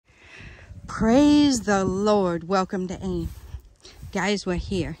Praise the Lord. Welcome to AIM. Guys, we're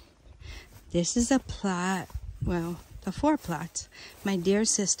here. This is a plot, well, the 4 plots my dear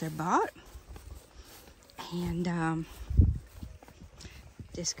sister bought. And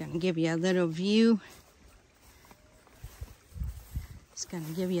just going to give you a little view.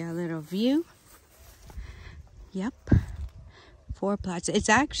 Yep. 4 plots. It's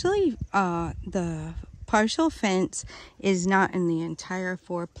actually, the partial fence is not in the entire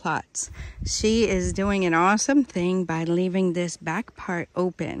 4 plots. She is doing an awesome thing by leaving this back part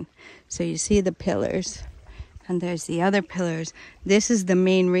open. So you see the pillars, and there's the other pillars. This is the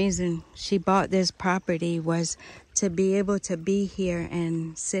main reason she bought this property, was to be able to be here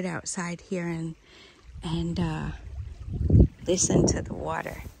and sit outside here and listen to the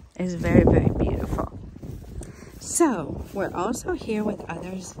water. It's very, very beautiful. So we're also here with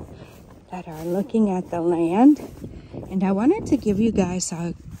others that are looking at the land, and I wanted to give you guys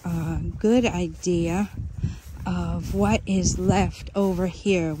a good idea of what is left over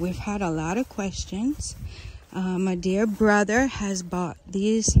here. We've had a lot of questions. My dear brother has bought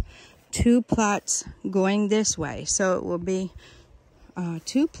these 2 plots going this way, so it will be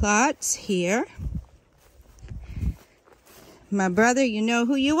 2 plots here. My brother, you know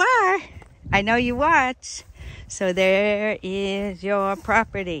who you are. I know you watch. So there is your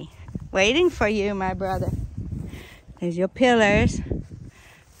property waiting for you, my brother. There's your pillars.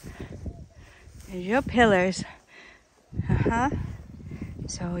 There's your pillars.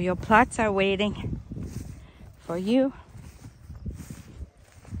 So your plots are waiting for you.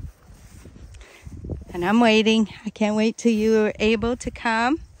 And I'm waiting. I can't wait till you are able to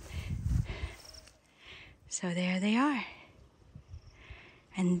come. So there they are.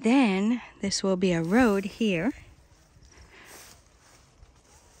 And then this will be a road here.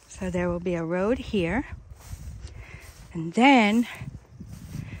 So there will be a road here. And then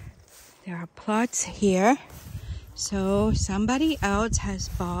there are plots here. So somebody else has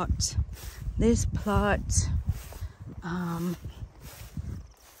bought this plot.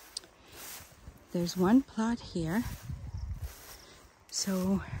 There's 1 plot here.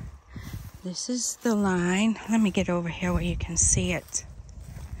 So this is the line. Let me get over here where you can see it.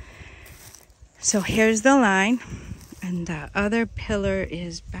 So here's the line, and the other pillar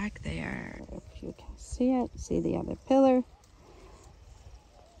is back there. If you can see it, see the other pillar.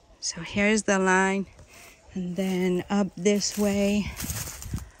 So here's the line, and then up this way,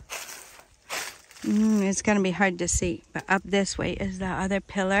 it's gonna be hard to see, but up this way is the other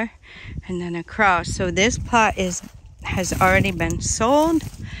pillar, and then across. So this plot has already been sold.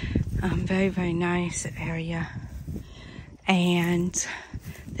 Very, very nice area. And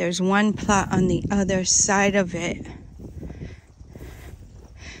there's 1 plot on the other side of it.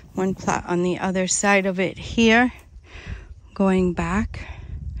 1 plot on the other side of it here, going back,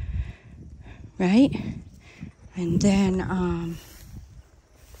 right? And then,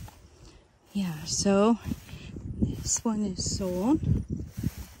 yeah, so this one is sold.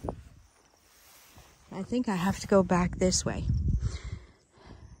 I think I have to go back this way.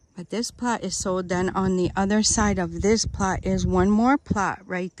 But this plot is sold. Then on the other side of this plot is 1 more plot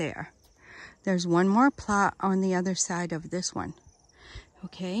right there. There's 1 more plot on the other side of this one.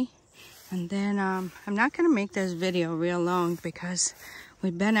 Okay? And then I'm not going to make this video real long because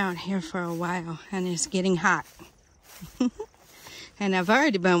we've been out here for a while and it's getting hot. And I've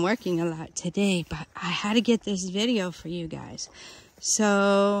already been working a lot today, but I had to get this video for you guys.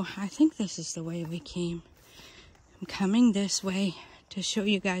 So I think this is the way we came. I'm coming this way to show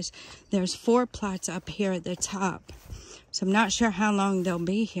you guys. There's 4 plots up here at the top. So I'm not sure how long they'll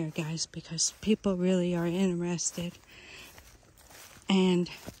be here, guys, because people really are interested. And,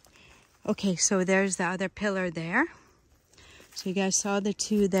 okay, so there's the other pillar there. So you guys saw the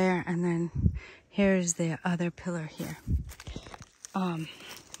 2 there, and then here's the other pillar here.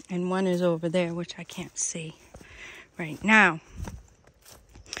 And 1 is over there, which I can't see right now.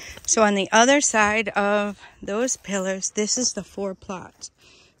 So on the other side of those pillars, this is the 4 plots.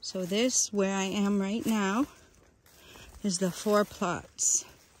 So this, where I am right now, is the 4 plots.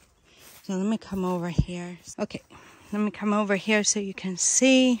 So let me come over here. Okay, let me come over here so you can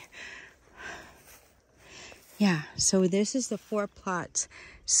see. Yeah, so this is the 4 plots.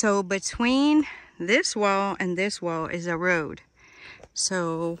 So between this wall and this wall is a road.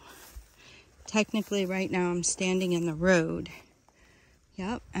 So technically right now I'm standing in the road.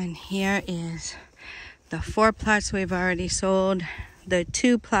 Yep, and here is the 4 plots we've already sold, the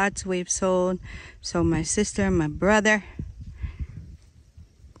 2 plots we've sold. So my sister and my brother.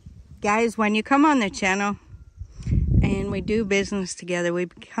 Guys, when you come on the channel and we do business together, we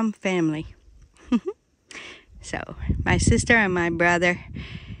become family. So my sister and my brother,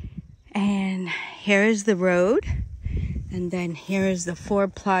 And here is the road. And then here is the 4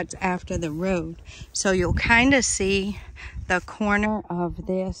 plots after the road. So you'll kind of see the corner of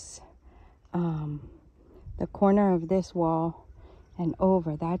this, wall and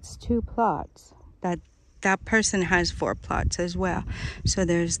over. That's 2 plots. That person has 4 plots as well. So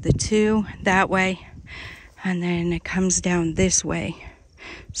there's the 2 that way, and then it comes down this way.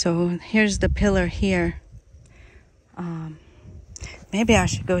 So here's the pillar here. Maybe I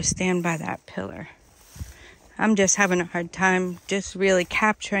should go stand by that pillar. I'm just having a hard time just really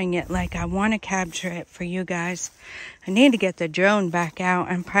capturing it like I want to capture it for you guys. I need to get the drone back out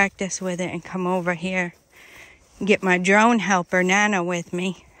and practice with it and come over here. Get my drone helper, Nana, with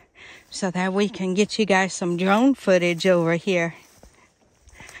me so that we can get you guys some drone footage over here.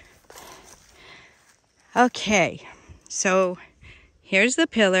 Okay, so here's the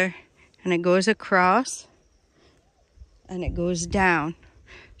pillar, and it goes across and it goes down.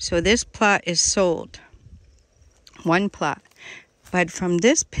 So this plot is sold. 1 plot. But from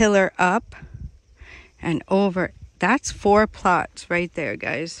this pillar up and over, that's 4 plots right there,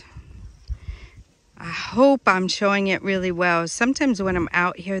 guys. I hope I'm showing it really well. Sometimes when I'm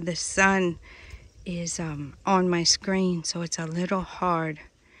out here, the sun is on my screen, so it's a little hard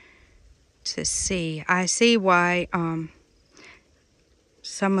to see. I see why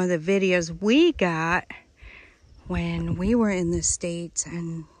some of the videos we got when we were in the States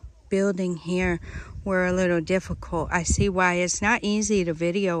and building here were a little difficult. I see why it's not easy to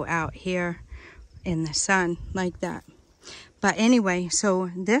video out here in the sun like that. But anyway, so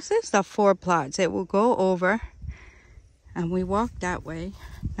this is the 4 plots. It will go over, and we walk that way.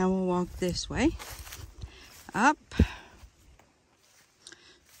 Now we'll walk this way, up.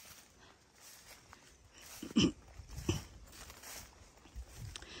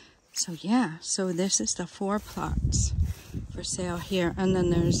 So yeah, so this is the 4 plots for sale here. And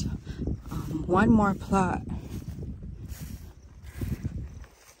then there's 1 more plot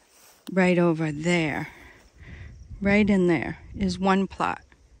right over there. Right in there is 1 plot.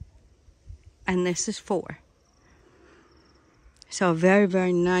 And this is 4. So a very,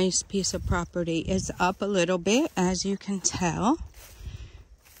 very nice piece of property. It's up a little bit, as you can tell.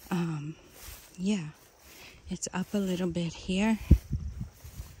 Yeah, it's up a little bit here.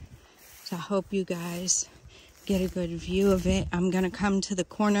 So I hope you guys get a good view of it. I'm gonna come to the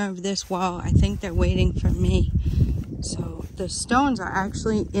corner of this wall. I think they're waiting for me. So the stones are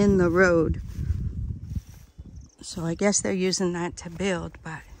actually in the road. So I guess they're using that to build,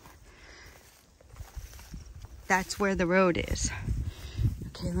 but that's where the road is.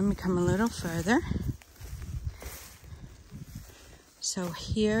 Okay, let me come a little further. So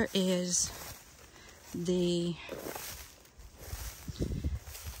here is the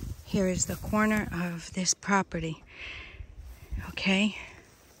corner of this property. Okay,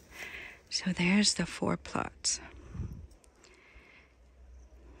 so there's the 4 plots.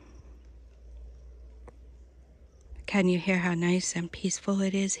 Can you hear how nice and peaceful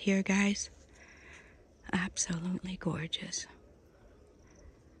it is here, guys? Absolutely gorgeous.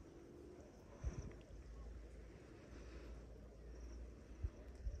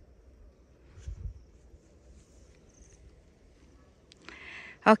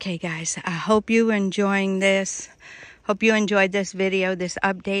 Okay, guys, I hope you're enjoying this. Hope you enjoyed this video, this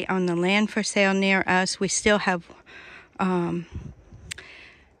update on the land for sale near us. We still have,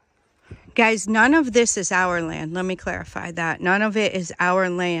 guys, none of this is our land. Let me clarify that. None of it is our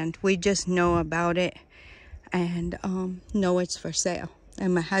land. We just know about it and know it's for sale.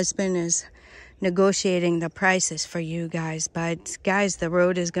 And my husband is negotiating the prices for you guys. But, guys, the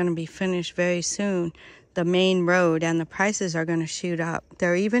road is going to be finished very soon. The main road, and the prices are going to shoot up.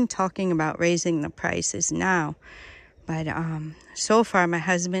 They're even talking about raising the prices now. But so far, my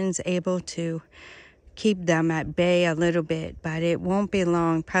husband's able to keep them at bay a little bit, but it won't be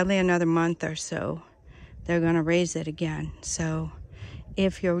long, probably another month or so. They're going to raise it again. So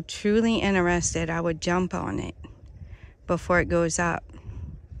if you're truly interested, I would jump on it before it goes up.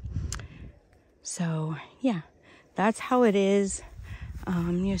 So yeah, that's how it is.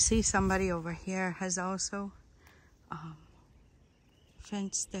 You see somebody over here has also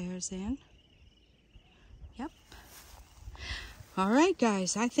fenced theirs in. Yep. All right,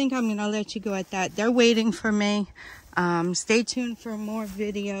 guys, I think I'm gonna let you go at that. They're waiting for me. Stay tuned for more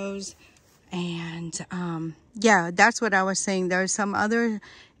videos. And yeah, that's what I was saying. There's some other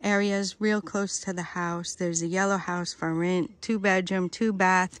areas real close to the house. There's a yellow house for rent, 2-bedroom,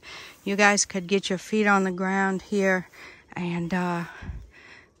 2-bath. You guys could get your feet on the ground here and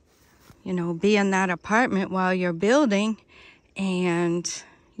you know, be in that apartment while you're building. And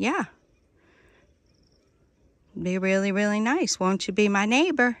yeah, be really, really nice. Won't you be my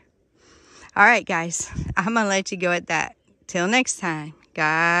neighbor? All right, guys, I'm going to let you go at that. Till next time,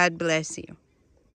 God bless you.